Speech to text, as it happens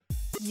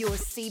Your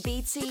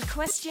CBT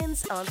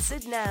questions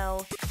answered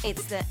now.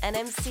 It's the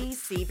NMC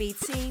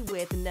CBT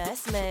with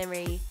Nurse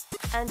Mary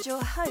and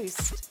your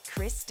host,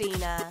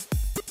 Christina.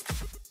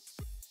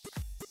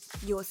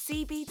 Your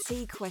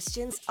CBT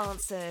questions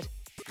answered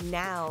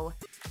now.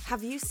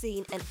 Have you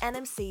seen an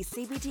NMC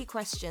CBT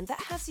question that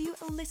has you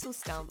a little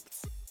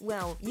stumped?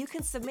 Well, you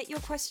can submit your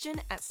question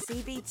at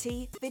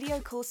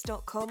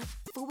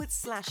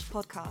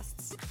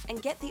cbtvideocourse.com/podcasts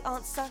and get the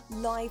answer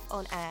live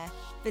on air.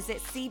 Visit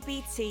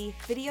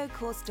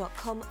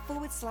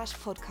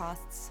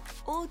cbtvideocourse.com/podcasts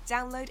or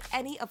download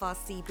any of our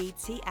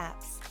CBT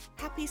apps.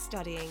 Happy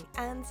studying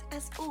and,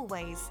 as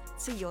always,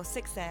 to your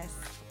success.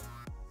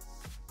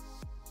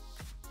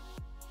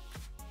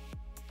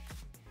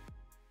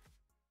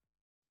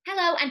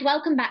 Hello and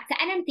welcome back to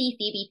NMC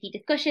CBT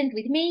Discussions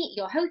with me,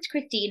 your host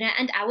Christina,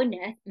 and our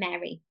nurse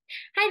Mary.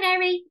 Hi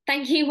Mary,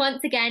 thank you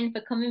once again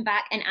for coming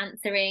back and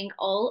answering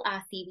all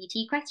our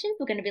CBT questions.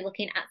 We're going to be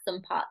looking at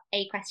some Part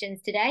A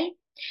questions today.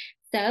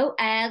 So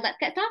let's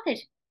get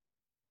started.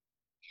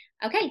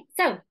 Okay,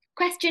 so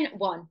question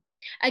 1.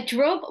 A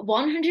drug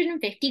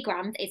 150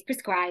 grams is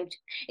prescribed.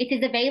 It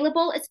is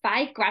available as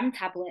 5-gram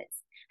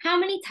tablets. How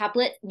many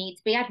tablets need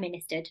to be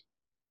administered?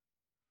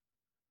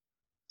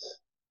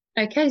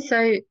 Okay,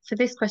 so for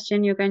this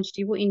question, you're going to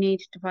do what you need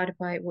divided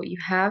by what you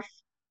have.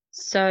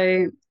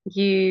 So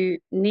you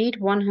need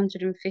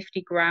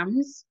 150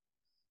 grams.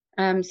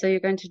 So you're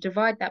going to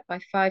divide that by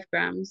 5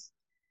 grams,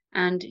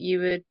 and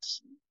you would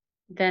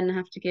then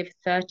have to give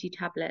 30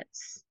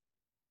 tablets.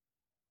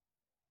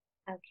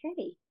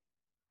 Okay.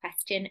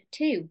 Question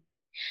 2.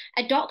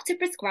 A doctor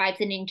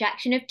prescribes an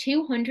injection of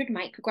 200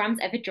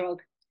 micrograms of a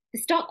drug. The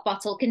stock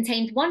bottle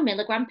contains 1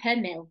 milligram per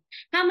ml.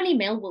 How many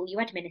ml will you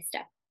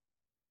administer?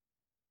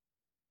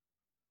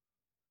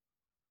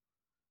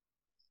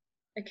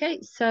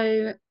 Okay,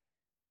 so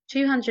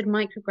 200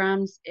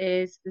 micrograms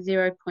is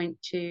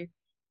 0.2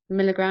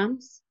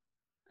 milligrams.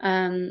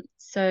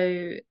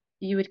 So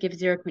you would give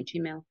 0.2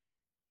 ml.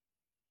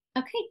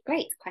 Okay,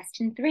 great.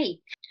 Question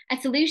 3. A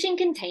solution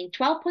contains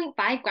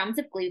 12.5 grams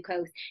of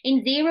glucose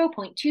in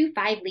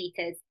 0.25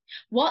 litres.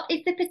 What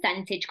is the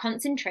percentage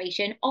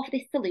concentration of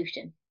this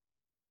solution?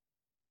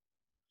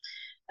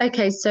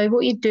 Okay, so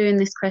what you'd do in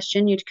this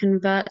question, you'd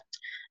convert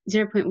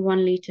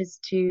 0.1 litres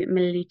to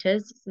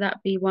millilitres. So that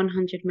would be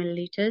 100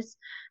 millilitres.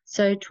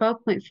 So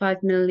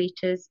 12.5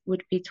 millilitres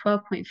would be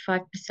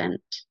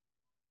 12.5%.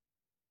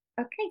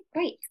 Okay,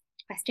 great.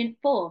 Question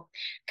 4.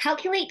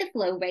 Calculate the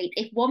flow rate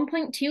if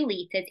 1.2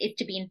 litres is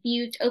to be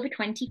infused over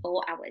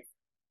 24 hours.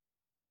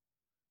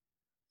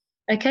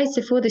 Okay,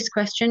 so for this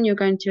question, you're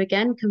going to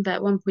again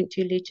convert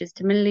 1.2 litres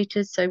to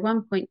millilitres. So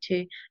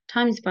 1.2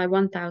 times by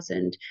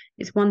 1,000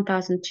 is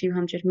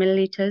 1,200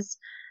 millilitres.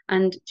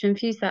 And to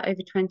infuse that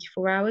over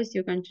 24 hours,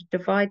 you're going to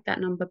divide that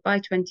number by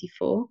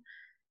 24,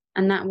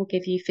 and that will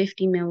give you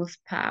 50 mils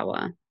per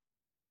hour.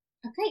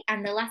 Okay,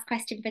 and the last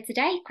question for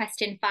today,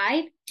 question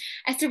 5.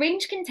 A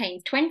syringe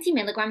contains 20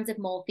 milligrams of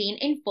morphine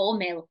in 4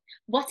 ml.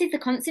 What is the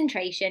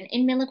concentration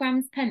in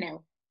milligrams per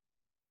ml?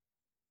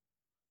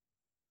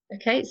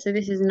 Okay, so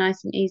this is a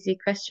nice and easy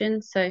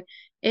question. So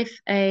if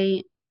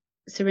a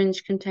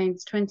syringe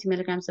contains 20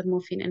 milligrams of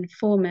morphine in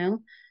 4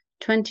 ml,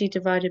 20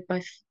 divided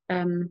by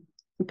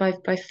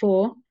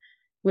 4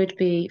 would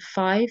be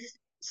 5.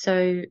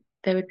 So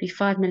there would be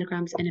 5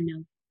 milligrams in a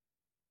ml.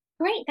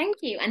 Great,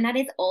 thank you. And that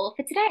is all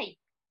for today.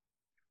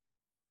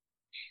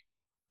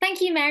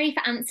 Thank you, Mary,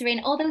 for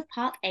answering all those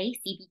Part A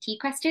CBT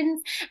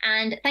questions.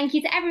 And thank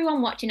you to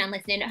everyone watching and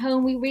listening at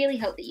home. We really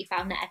hope that you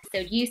found that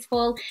episode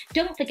useful.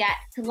 Don't forget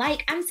to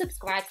like and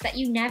subscribe so that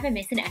you never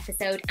miss an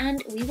episode.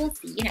 And we will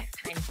see you next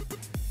time.